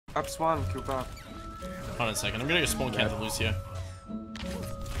Up spawn, Coop up. Hold on a second. I'm gonna go spawn counter Lucio.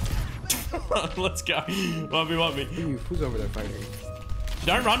 Let's go. 1v1 me. Who's over there fighting?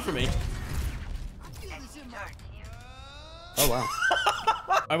 Don't run from me. Oh wow.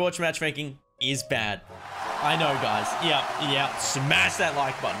 Overwatch matchmaking is bad. I know, guys. Yeah. Smash that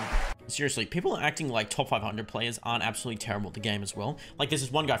like button. Seriously, people are acting like top 500 players aren't absolutely terrible at the game as well. Like, there's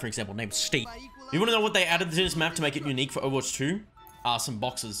this one guy, for example, named Steve. You want to know what they added to this map to make it unique for Overwatch 2? Some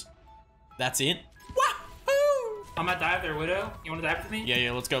boxes. That's it. Wahoo! I'm gonna dive there, Widow. You wanna dive with me?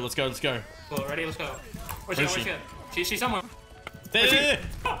 Yeah, let's go. Cool, ready? Let's go. Where's she? She's somewhere. There.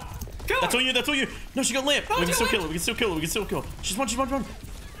 That's all you. No, she got lamp. We can still kill her. She's one. She's one.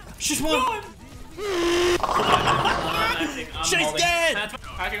 She's dead.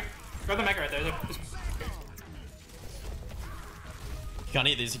 Grab the mega right there. You can't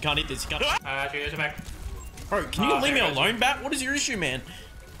eat this. There's a mech. Bro, can you leave me alone, Bat? What is your issue, man?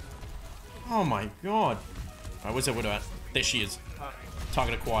 Oh my god. Alright, where's that Widow at? There she is.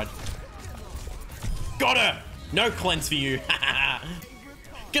 Target acquired. Got her! No cleanse for you.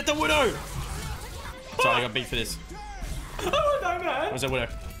 Get the Widow! Sorry, I got beat for this. Oh, no, man. Where's that Widow?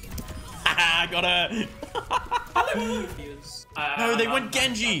 Got her! No, they went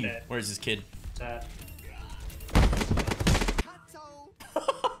Genji! Where is this kid?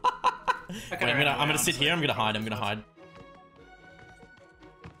 Wait, I'm gonna sit here. I'm gonna hide.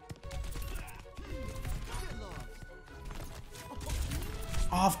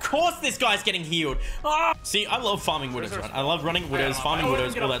 Oh, of course this guy's getting healed. Oh. See, I love farming Widows, right? I love running Widows, farming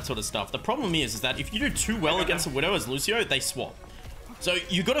Widows, all that sort of stuff. The problem is that if you do too well against a Widow as Lucio, they swap. So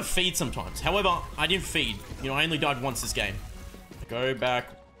you gotta feed sometimes. However, I didn't feed. You know, I only died once this game. Go back.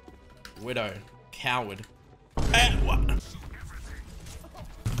 Widow. Coward. What?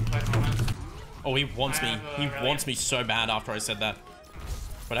 Oh, he wants me. He wants me so bad after I said that.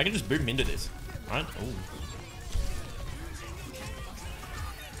 But I can just boot him into this. Right? Ooh.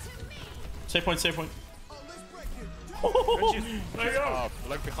 Save point. There you go.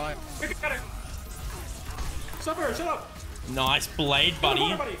 Look behind. Stop her, shut up. Nice blade,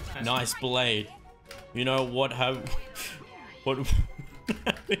 buddy. Nice blade. You know what what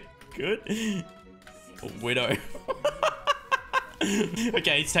good? Widow.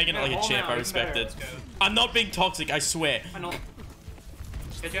 Okay, he's taking it like a champ. I respect it. I'm not being toxic, I swear. I know.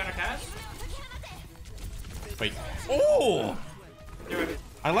 Get you on a cash? Wait. Oh!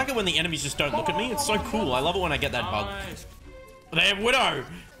 I like it when the enemies just don't look at me. It's so cool. I love it when I get that bug. They have Widow!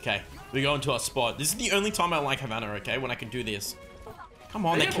 Okay, we go into our spot. This is the only time I like Havana, okay? When I can do this. Come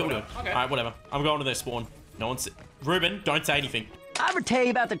on, they killed her. Alright, whatever. I'm going to their spawn. No one's... Ruben, don't say anything. I ever tell you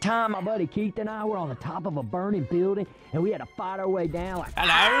about the time my buddy Keith and I were on the top of a burning building and we had to fight our way down like...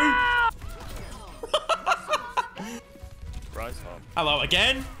 Hello? Rise home. Hello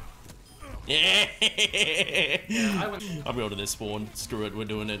again? Yeah. I'm going to this spawn. Screw it, we're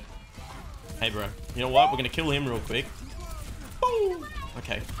doing it. Hey, bro. You know what? We're gonna kill him real quick. Boom.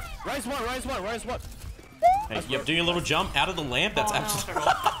 Okay. Rise one. Hey, yep, do your little jump out of the lamp. That's absolutely...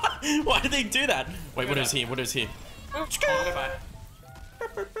 Why did they do that? Wait, what is here?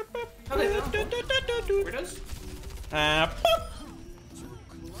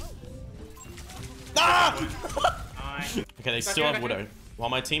 Okay, they still have Widow. While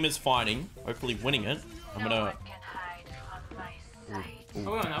my team is fighting, hopefully winning it, I'm gonna... Wait,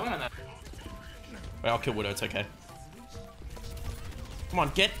 I'll kill Widow, it's okay. Come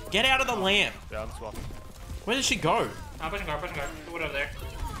on, get out of the lamp! Yeah, I'm swapping. Where did she go? Pushing guard. Put Widow there.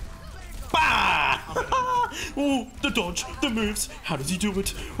 Bah! Oh, the dodge, the moves. How does he do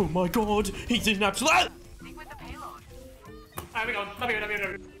it? Oh my god, he's in absolute... Alright, we go. Love you.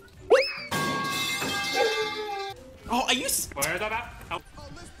 Oh, are you... Where's that at? Oh.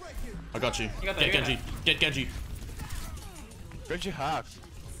 I got you. Get Genji. Get Genji. Genji hacked.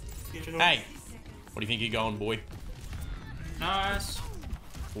 Hey. What do you think you're going, boy? Nice.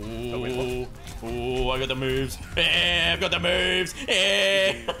 Ooh. Ooh, I got the moves. Yeah, I've got the moves.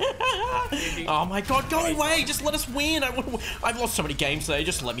 Yeah. Oh my god, go away. Just let us win. I've lost so many games today.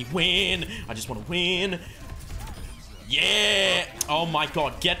 Just let me win. I just want to win. Yeah. Oh my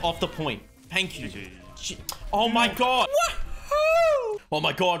god, get off the point. Thank you. Oh my god. Oh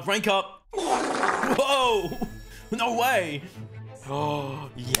my god, rank up. Whoa. No way. Oh,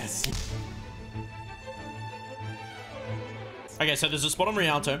 yes. Okay, so there's a spot on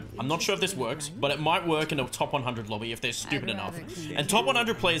Rialto. I'm not sure if this works, but it might work in a top 100 lobby if they're stupid enough. And top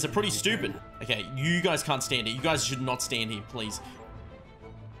 100 players are pretty stupid. Okay, you guys can't stand it. You guys should not stand here, please.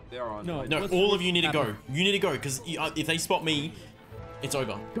 No, all of you need to go. You need to go, because if they spot me, it's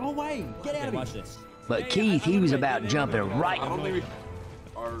over. Go away. Get out of here. But Keith, he was about jumping right.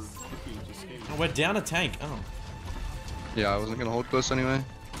 our cookie just came. Oh, we're down a tank. Oh. Yeah, I wasn't gonna hold close anyway.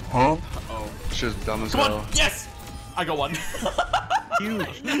 Oh. It's just dumb as Come hell. on! Yes! I got one.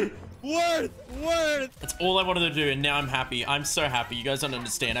 Huge. Worth! That's all I wanted to do, and now I'm happy. I'm so happy. You guys don't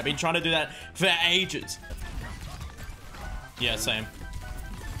understand. I've been trying to do that for ages. Yeah, same.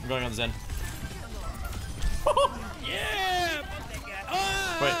 I'm going on Zen. Yeah!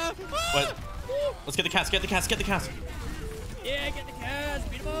 Wait. Let's get the cast, get the cast, get the cast. Yeah, get the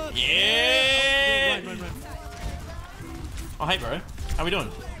cast, beat him up! Yeah! Run. Oh, hey, bro. How we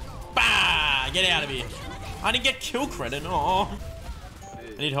doing? Bah! Get out of here. I didn't get kill credit. Oh.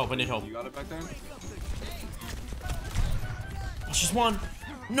 I need help, I need help. You got it back there? Oh, she's won.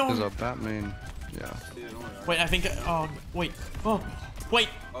 No. There's a Batman. Yeah. Yeah, don't worry. Wait, I think. Oh, wait. Oh, wait.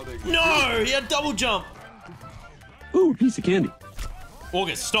 Oh, there you go. No! He had double jump. Ooh, piece of candy.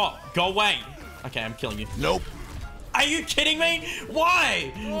 August, stop. Go away. Okay, I'm killing you. Nope. Are you kidding me?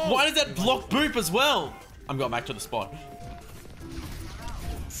 Why? Why does that block boop as well? I'm going back to the spot.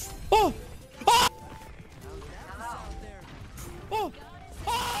 Oh! Oh! Oh!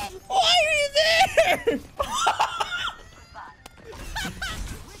 Oh! Why are you there?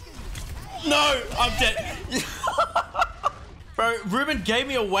 No, I'm dead. Bro, Ruben gave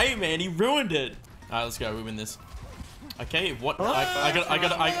me away, man. He ruined it. All right, let's go. We win this. Okay, what? I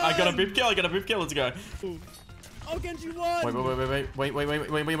got a boop kill. I got a boop kill. Let's go. Oh, Genji won!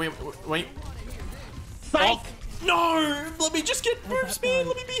 Wait. Psych! Oh, no! Let me just get boops, man.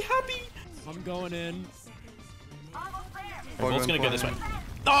 Let me be happy. I'm going in. We're both gonna go this way.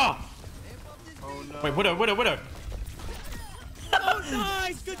 Ah! Oh, no. Wait, Widow. Oh,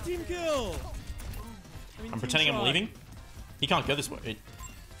 nice! Good team kill! I'm pretending I'm leaving. He can't go this way.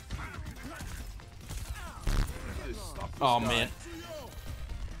 Guys, stop this Oh, guy. man.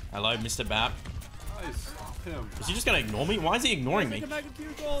 Hello, Mr. Bap. Guys, stop him. Is he just gonna ignore me? Why is he ignoring me? Take him back to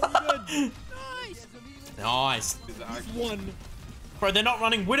team goal. You're good. Nice! Nice. He's actually One. Bro, they're not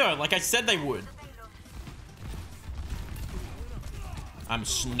running Widow like I said they would. I'm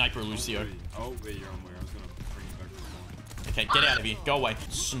Sniper Lucio. Oh, wait, you're on where? I was gonna bring you back to the Okay, get out of here. Go away.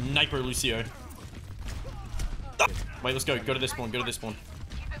 Sniper Lucio. Ah! Wait, let's go. Go to this spawn. Go to this spawn.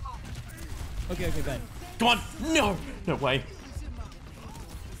 Okay, bad. Come on. No. No way.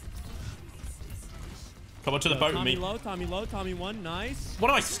 Come on to the boat with Tommy me. low, Tommy one, nice. What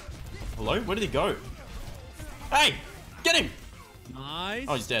am I? Hello? Where did he go? Hey! Get him! Nice.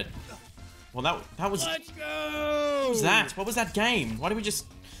 Oh, he's dead. Well, that was... Let's go! What was that? What was that game? Why did we just...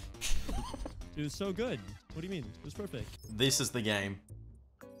 It was so good. What do you mean? It was perfect. This is the game.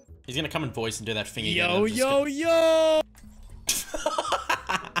 He's gonna come in voice and do that thing again. Yo!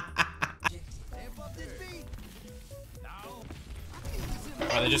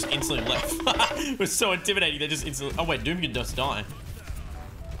 Oh, they just instantly left. It was so intimidating. They just instantly... Oh, wait. Doom can just die.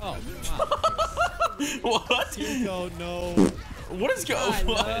 Oh, wow. What? Go, no. What is going I on?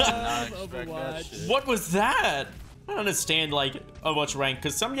 love Overwatch. What was that? I don't understand, like, Overwatch rank,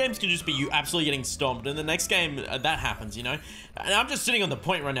 because some games can just be you absolutely getting stomped, and the next game, that happens, you know? And I'm just sitting on the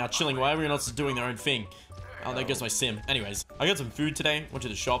point right now, chilling, while everyone else is doing their own thing. Oh, there goes my sim. Anyways, I got some food today, went to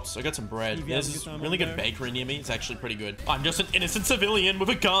the shops, I got some bread. Steve, There's you this have a good time really over good there? bakery near me, it's actually pretty good. I'm just an innocent civilian with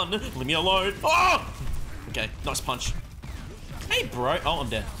a gun, leave me alone. Oh! Okay, nice punch. Hey, bro. Oh, I'm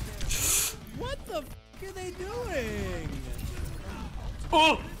dead. What the f are they doing?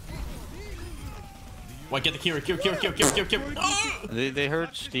 Oh! Wait, get the Kira, Kira. Oh! They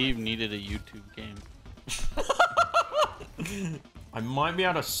heard Steve needed a YouTube game. I might be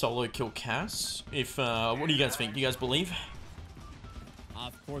able to solo kill Cass. If, what do you guys think? Do you guys believe?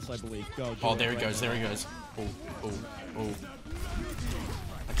 Of course I believe. Go. Oh, there he goes, there he goes. Oh.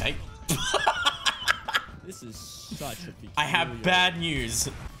 Okay. This is such a peculiar... I have bad news.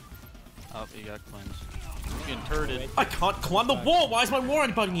 Oh, he got cleansed. He's getting turreted. I can't climb the wall. Why is my wall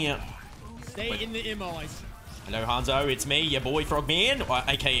bugging out? Stay in the immo. Hello, Hanzo. It's me, your boy Frogman, or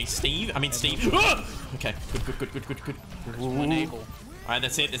aka Steve. I mean Steve. Ah! Okay, good. Enable. Alright,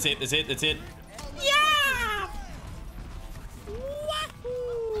 that's it. Yeah!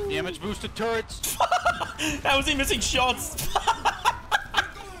 Damage boosted turrets. How is he missing shots?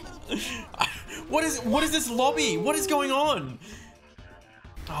 What is this lobby? What is going on?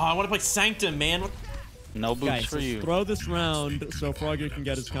 Oh, I want to play Sanctum, man. No boost Guys, for you. throw this round so Frogger can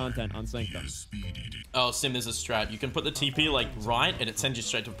get his content on Sanctum. Oh, Sim, there's a strat. You can put the TP, like, right, and it sends you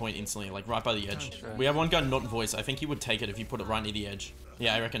straight to a point instantly, like, right by the edge. Sure. We have one guy not voice. I think he would take it if you put it right near the edge.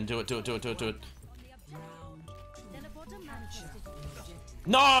 Yeah, I reckon. Do it.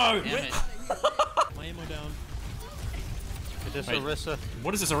 No! Damn it. My ammo down. Is this Wait. Orisa?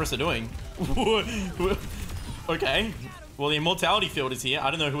 What is this Orisa doing? Okay. Well, the immortality field is here. I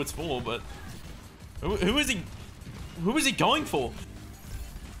don't know who it's for, but who is he? Who is he going for?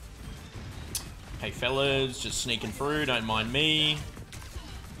 Hey, fellas, just sneaking through. Don't mind me.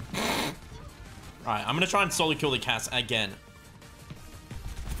 Alright, I'm gonna try and solo kill the Cass again.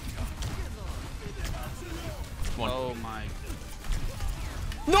 Come on. Oh my.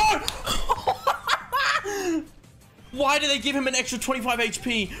 No! Why do they give him an extra 25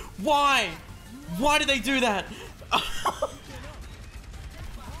 HP? Why? Why do they do that?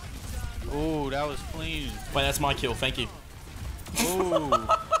 Oh, that was clean. Wait, that's my kill. Thank you.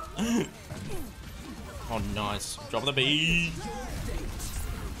 Oh. Oh, nice. Drop the B.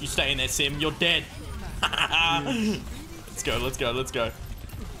 You stay in there, Sim. You're dead. Let's go, let's go, let's go. Alright,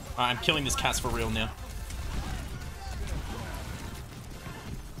 I'm killing this Cass for real now.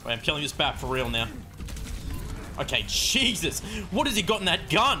 Wait, I'm killing this bat for real now. Okay, Jesus. What has he got in that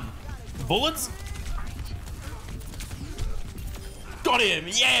gun? Bullets? Got him.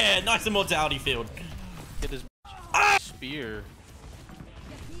 Yeah, nice immortality field. Hit his spear.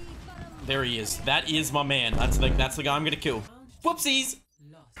 There he is. That is my man. That's the guy I'm gonna kill. Whoopsies.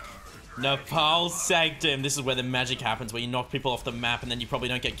 Nepal Sanctum. This is where the magic happens, where you knock people off the map and then you probably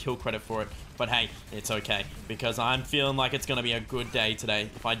don't get kill credit for it. But hey, it's okay, because I'm feeling like it's gonna be a good day today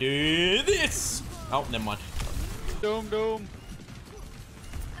if I do this. Oh, never mind. Dome.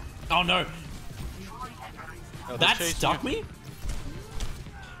 Oh no. Oh, That stuck me?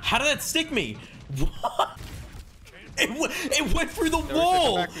 How did that stick me? What? It went through the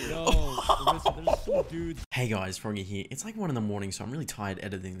wall. No, there's some dudes. Hey guys, Froggy here. It's like 1 in the morning, so I'm really tired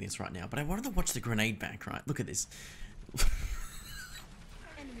editing this right now. But I wanted to watch the grenade bank, right? Look at this.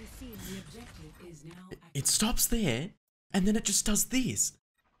 It stops there, and then it just does this.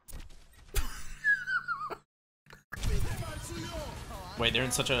 Wait, they're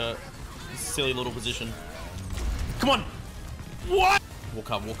in such a silly little position. Come on! What? Walk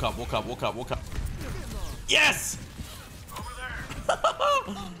up, walk up, walk up, walk up, walk up. Yes!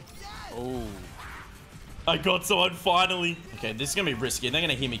 Oh. I got someone finally. Okay, this is gonna be risky. They're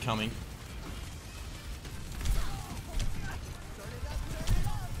gonna hear me coming.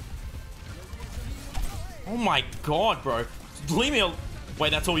 Oh my god, bro. Leave me alone.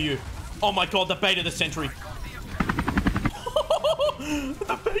 Wait, that's all you. Oh my god, the bait of the century.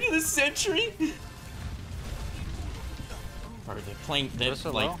 The bait of the century. Bro, they're playing. They're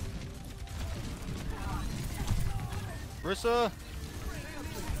Rissa, like. well. Rissa.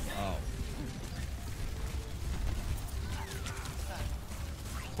 Oh.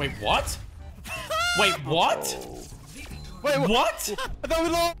 Wait, what? Wait, what? Wait, What? I thought we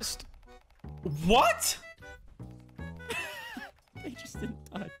lost. What? They just didn't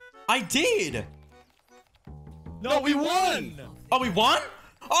touch. I did. No, we won! Oh, we won?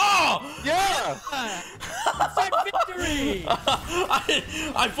 Oh! Yeah. Victory!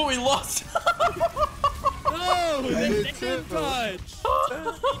 I thought we lost. No, they didn't touch.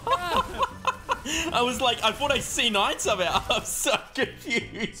 I was like, I thought I C9 somehow. I'm so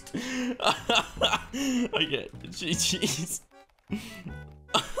confused. Okay, GG's.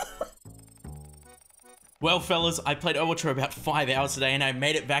 Well, fellas, I played Overwatch for about 5 hours today and I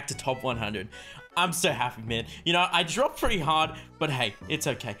made it back to top 100. I'm so happy, man. You know, I dropped pretty hard, but hey, it's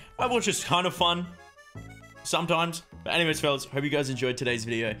okay. Overwatch is kind of fun sometimes. But anyways, fellas, hope you guys enjoyed today's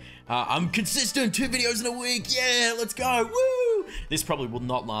video. I'm consistent, 2 videos in a week. Yeah, let's go. Woo! This probably will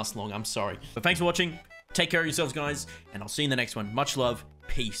not last long. I'm sorry. But thanks for watching. Take care of yourselves, guys. And I'll see you in the next one. Much love,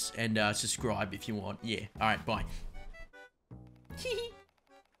 peace, and subscribe if you want. Yeah. All right, bye.